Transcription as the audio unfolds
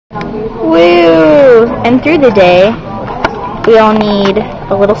Woo! And through the day, we all need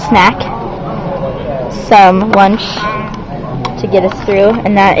a little snack, some lunch to get us through,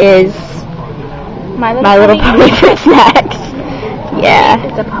 and that is My Little Pony fruit snacks. Yeah.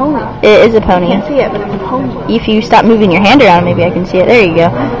 It's a pony. It is a pony. I can't see it, but it's a pony. If you stop moving your hand around, maybe I can see it. There you go.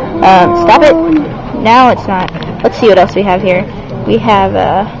 Stop it. Now it's not. Let's see what else we have here. We have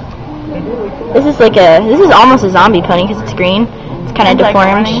this is almost a zombie pony because it's green. It's kind of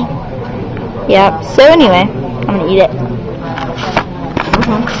deformed. Yeah. So anyway, I'm gonna eat it.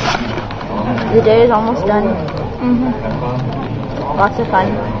 The day is almost done. Lots of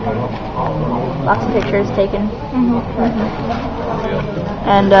fun. Lots of pictures taken.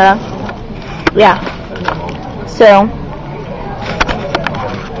 And yeah. So,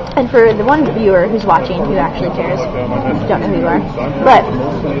 and for the one viewer who's watching who actually cares, don't know who you are, but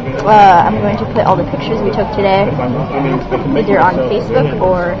I'm going to put all the pictures we took today either on Facebook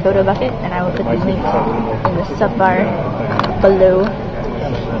or Photo Bucket, and I will put the link in the sub bar below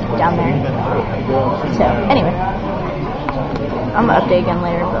down there. So anyway, I'm gonna update again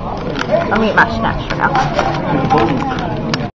later, but I'm gonna eat my snacks for now.